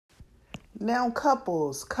Now,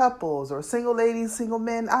 couples, or single ladies, single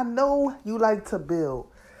men, I know you like to build.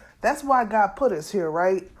 That's why God put us here,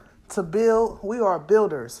 right? To build. We are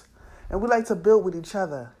builders, and we like to build with each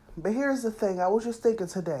other. But here's the thing. I was just thinking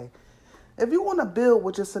today. If you want to build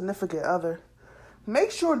with your significant other, make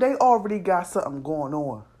sure they already got something going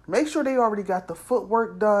on. Make sure they already got the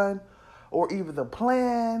footwork done, or either the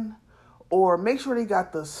plan, or make sure they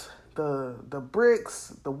got the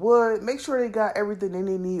bricks, the wood. Make sure they got everything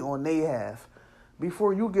they need on they have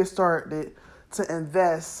before you get started to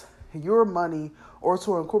invest your money or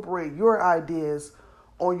to incorporate your ideas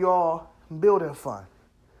on your building fund.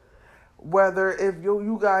 Whether if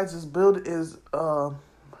you guys is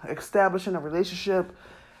establishing a relationship,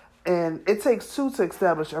 and it takes two to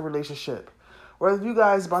establish a relationship. Whether you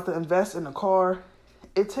guys about to invest in a car,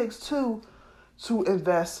 it takes two to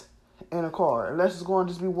invest in a car. Unless it's going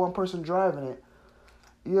to just be one person driving it.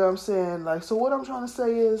 You know what I'm saying? So what I'm trying to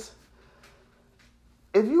say is,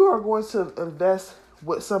 if you are going to invest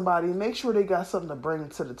with somebody, make sure they got something to bring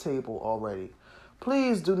to the table already.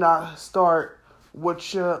 Please do not start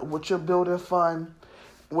with your building fund,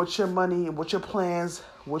 with your money, with your plans,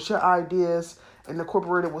 with your ideas, and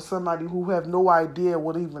incorporate it with somebody who have no idea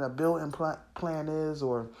what even a building plan is,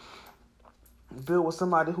 or build with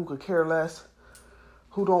somebody who could care less,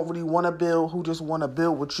 who don't really want to build, who just want to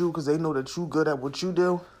build with you because they know that you're good at what you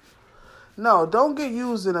do. No, don't get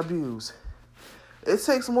used and abused. It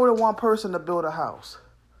takes more than one person to build a house.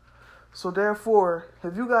 So therefore,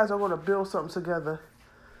 if you guys are going to build something together,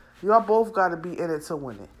 y'all both got to be in it to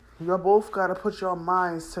win it. Y'all both got to put your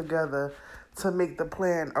minds together to make the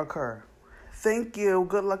plan occur. Thank you.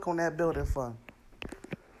 Good luck on that building fund.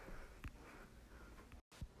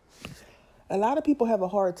 A lot of people have a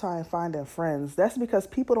hard time finding friends. That's because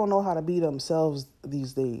people don't know how to be themselves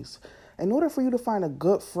these days. In order for you to find a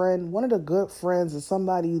good friend, one of the good friends is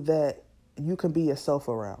somebody that you can be yourself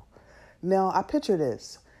around. Now, I picture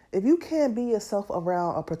this. If you can't be yourself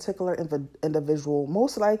around a particular individual,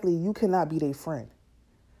 most likely you cannot be their friend.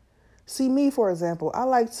 See, me, for example, I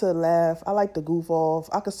like to laugh. I like to goof off.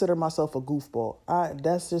 I consider myself a goofball.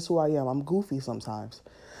 That's just who I am. I'm goofy sometimes.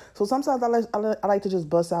 So sometimes I like to just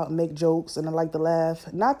bust out and make jokes, and I like to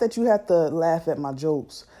laugh. Not that you have to laugh at my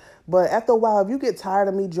jokes, but after a while, if you get tired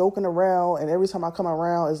of me joking around, and every time I come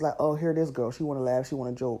around, it's like, oh, here this girl. She want to laugh. She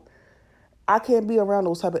want to joke. I can't be around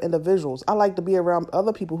those type of individuals. I like to be around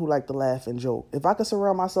other people who like to laugh and joke. If I could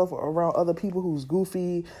surround myself around other people who's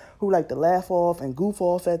goofy, who like to laugh off and goof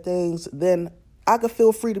off at things, then I could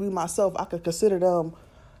feel free to be myself. I could consider them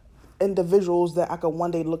individuals that I could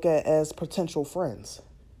one day look at as potential friends.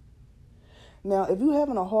 Now, if you're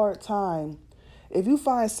having a hard time, if you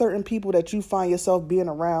find certain people that you find yourself being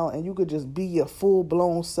around and you could just be your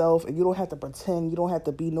full-blown self and you don't have to pretend, you don't have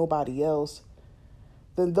to be nobody else,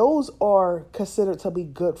 then those are considered to be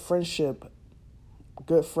good friendships.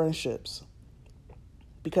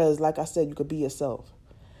 Because, like I said, you could be yourself.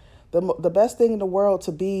 The best thing in the world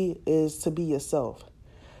to be is to be yourself.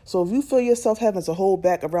 So if you feel yourself having to hold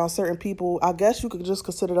back around certain people, I guess you could just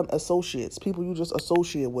consider them associates, people you just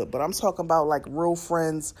associate with. But I'm talking about like real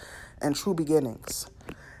friends and true beginnings.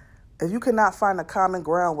 If you cannot find a common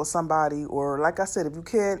ground with somebody, or like I said, if you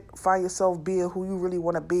can't find yourself being who you really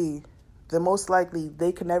want to be, then most likely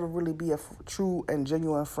they can never really be a true and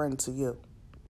genuine friend to you.